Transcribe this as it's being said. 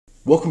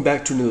Welcome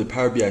back to another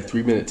Power BI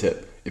 3-minute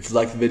tip. If you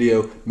like the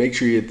video, make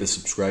sure you hit the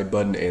subscribe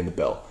button and the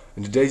bell.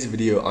 In today's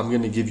video, I'm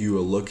going to give you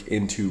a look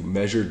into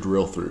Measure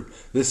Drill-Through.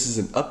 This is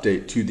an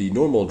update to the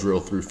normal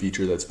Drill-Through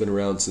feature that's been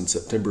around since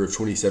September of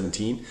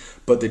 2017,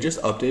 but they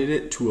just updated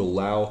it to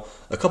allow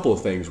a couple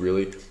of things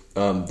really.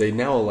 They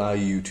now allow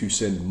you to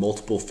send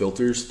multiple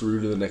filters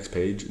through to the next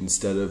page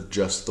instead of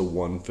just the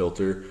one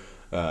filter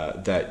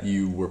that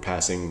you were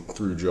passing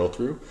through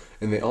Drill-Through.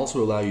 And they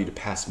also allow you to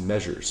pass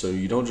measures. So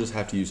you don't just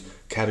have to use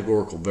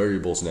categorical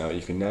variables now,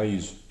 you can now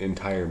use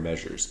entire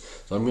measures.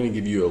 So I'm going to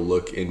give you a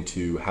look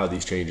into how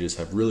these changes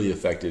have really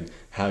affected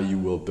how you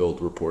will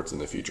build reports in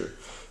the future.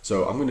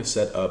 So I'm going to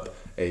set up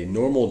a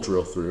normal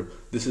Drill-Through.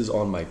 This is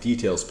on my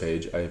details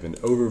page. I have an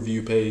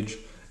overview page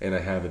and I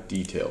have a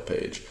detail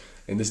page.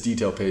 And this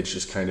detail page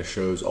just kind of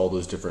shows all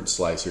those different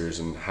slicers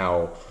and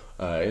how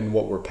and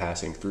what we're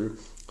passing through.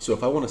 So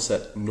if I want to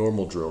set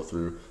normal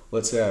Drill-Through,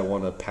 let's say I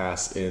want to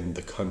pass in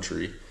the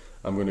country,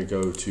 I'm going to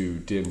go to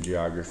dim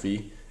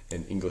geography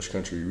and English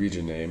country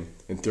region name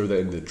and throw that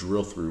in the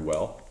Drill-Through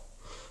well.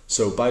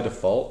 So by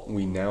default,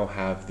 we now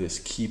have this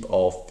keep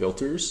all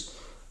filters.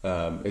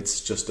 It's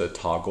just a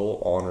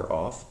toggle on or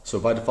off. So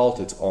by default,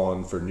 it's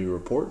on for new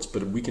reports,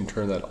 but we can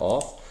turn that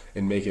off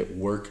and make it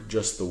work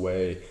just the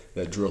way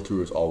that Drill-Through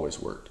has always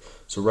worked.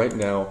 So right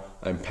now,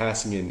 I'm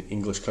passing in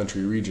English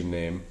country region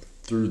name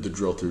through the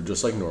Drill-Through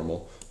just like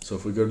normal. So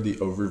if we go to the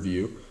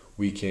overview,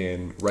 we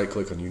can right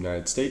click on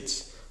United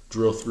States,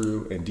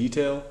 Drill-Through and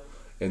detail,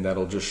 and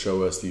that'll just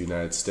show us the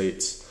United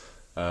States.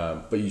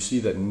 But you see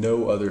that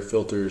no other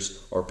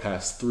filters are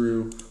passed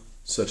through,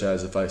 such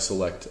as if I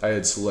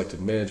had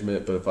selected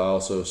management, but if I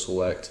also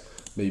select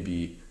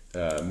maybe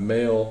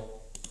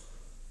mail,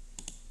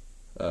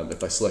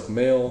 if I select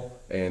mail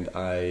and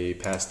I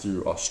pass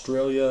through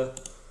Australia,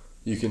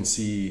 you can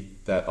see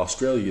that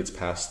Australia gets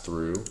passed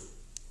through,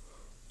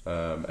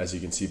 as you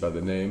can see by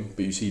the name,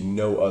 but you see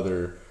no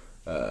other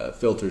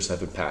filters have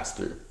been passed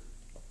through.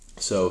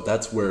 So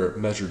that's where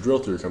Measure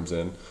Drill-Through comes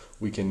in.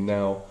 We can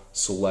now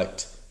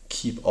select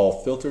keep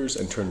all filters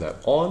and turn that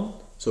on.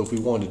 So if we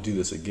wanted to do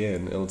this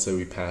again, and let's say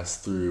we pass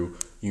through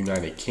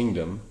United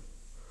Kingdom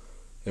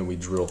and we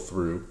drill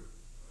through,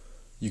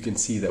 you can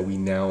see that we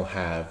now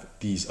have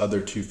these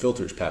other two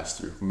filters passed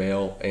through,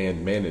 mail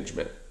and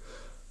management.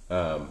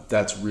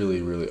 That's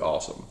really, really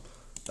awesome.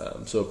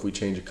 So if we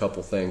change a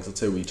couple things, let's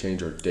say we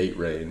change our date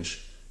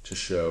range to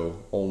show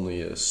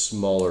only a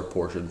smaller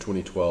portion,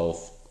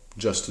 2012,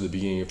 just to the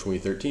beginning of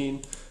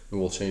 2013, and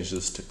we'll change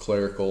this to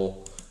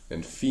clerical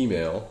and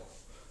female,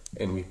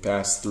 and we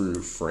pass through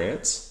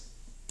France.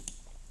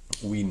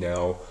 We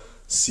now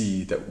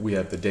see that we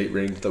have the date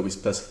range that we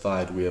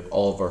specified, we have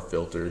all of our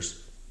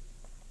filters,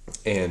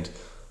 and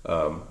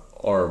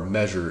our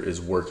measure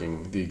is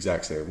working the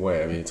exact same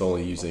way. I mean, it's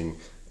only using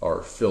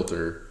our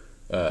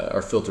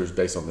filters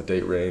based on the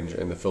date range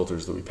and the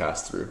filters that we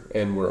pass through,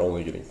 and we're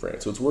only getting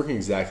France. So it's working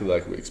exactly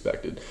like we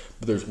expected.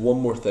 But there's one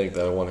more thing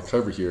that I want to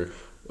cover here,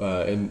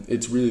 and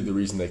it's really the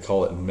reason they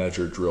call it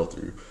Measure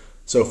Drill-Through.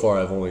 So far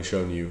I've only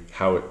shown you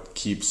how it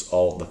keeps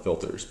all the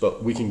filters,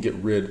 but we can get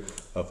rid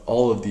of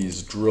all of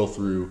these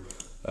Drill-Through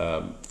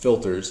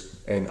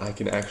filters, and I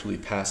can actually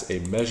pass a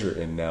measure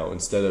in now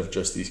instead of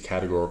just these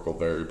categorical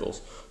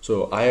variables.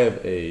 So I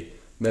have a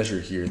measure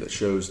here that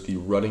shows the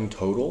running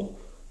total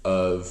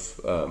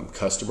of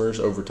customers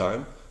over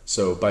time.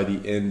 So by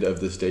the end of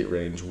this date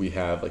range, we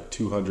have like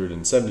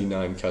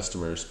 279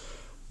 customers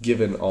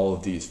given all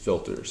of these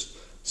filters.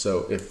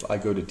 So if I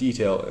go to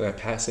detail and I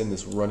pass in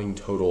this running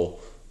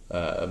total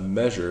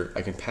measure,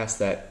 I can pass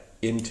that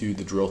into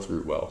the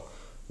Drill-Through well.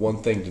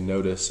 One thing to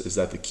notice is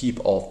that the keep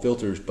all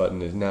filters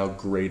button is now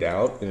grayed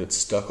out and it's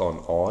stuck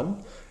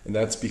on, and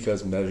that's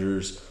because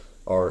measures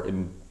are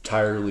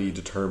entirely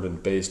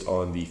determined based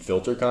on the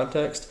filter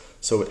context.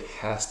 So it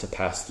has to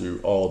pass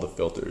through all the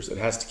filters. It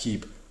has to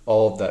keep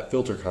all of that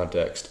filter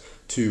context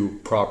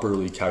to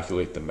properly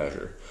calculate the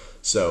measure.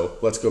 So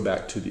let's go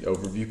back to the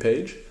overview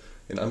page,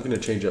 and I'm going to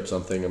change up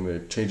something. I'm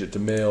going to change it to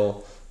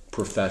male,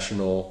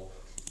 professional,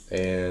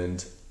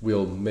 and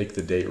we'll make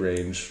the date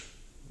range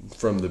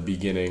from the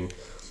beginning,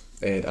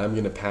 and I'm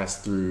going to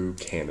pass through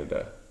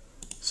Canada.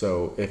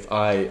 So if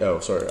I'm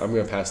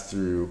going to pass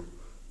through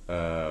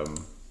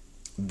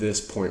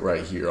this point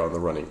right here on the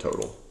running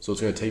total. So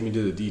it's going to take me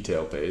to the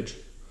detail page,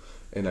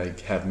 and I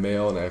have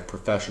male and I have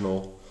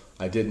professional.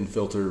 I didn't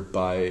filter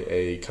by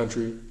a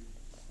country,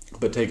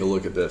 but take a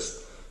look at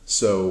this.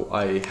 So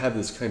I have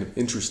this kind of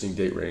interesting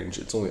date range.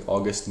 It's only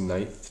August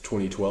 9th,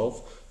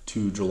 2012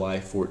 to July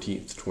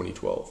 14th,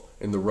 2012,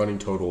 and the running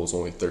total is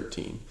only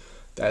 13.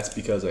 That's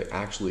because I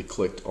actually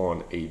clicked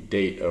on a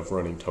date of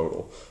running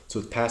total. So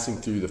it's passing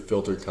through the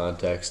filter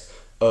context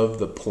of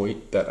the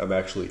point that I'm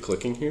actually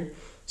clicking here.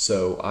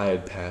 So I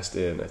had passed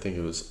in, I think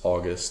it was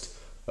August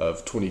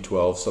of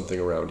 2012, something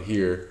around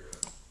here,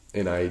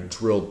 and I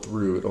drilled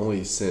through. It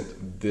only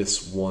sent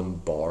this one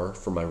bar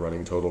for my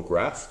running total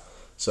graph.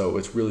 So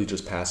it's really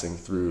just passing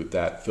through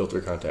that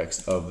filter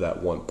context of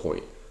that one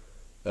point.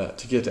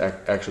 To get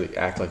to actually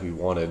act like we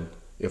wanted,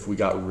 if we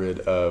got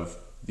rid of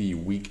the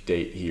week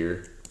date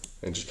here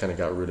and just kind of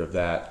got rid of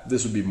that.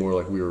 This would be more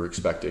like we were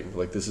expecting.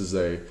 Like this is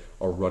a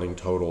running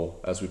total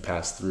as we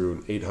pass through,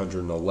 and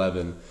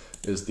 811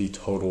 is the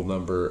total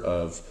number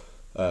of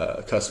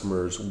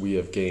customers we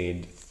have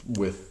gained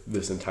with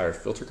this entire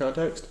filter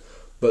context.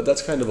 But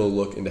that's kind of a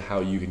look into how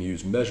you can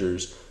use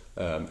measures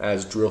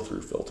as drill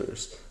through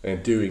filters,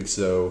 and doing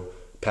so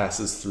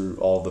passes through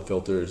all the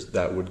filters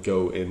that would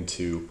go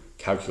into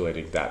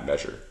calculating that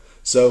measure.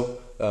 So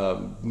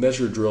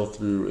measure drill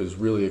through is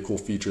really a cool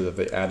feature that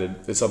they added.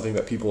 It's something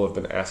that people have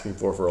been asking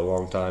for a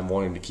long time,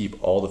 wanting to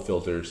keep all the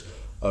filters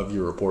of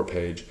your report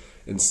page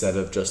instead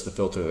of just the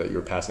filter that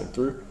you're passing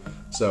through.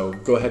 So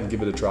go ahead and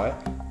give it a try.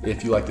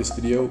 If you like this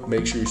video,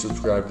 make sure you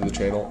subscribe to the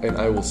channel, and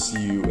I will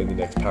see you in the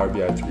next Power BI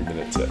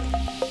 3-minute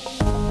tip.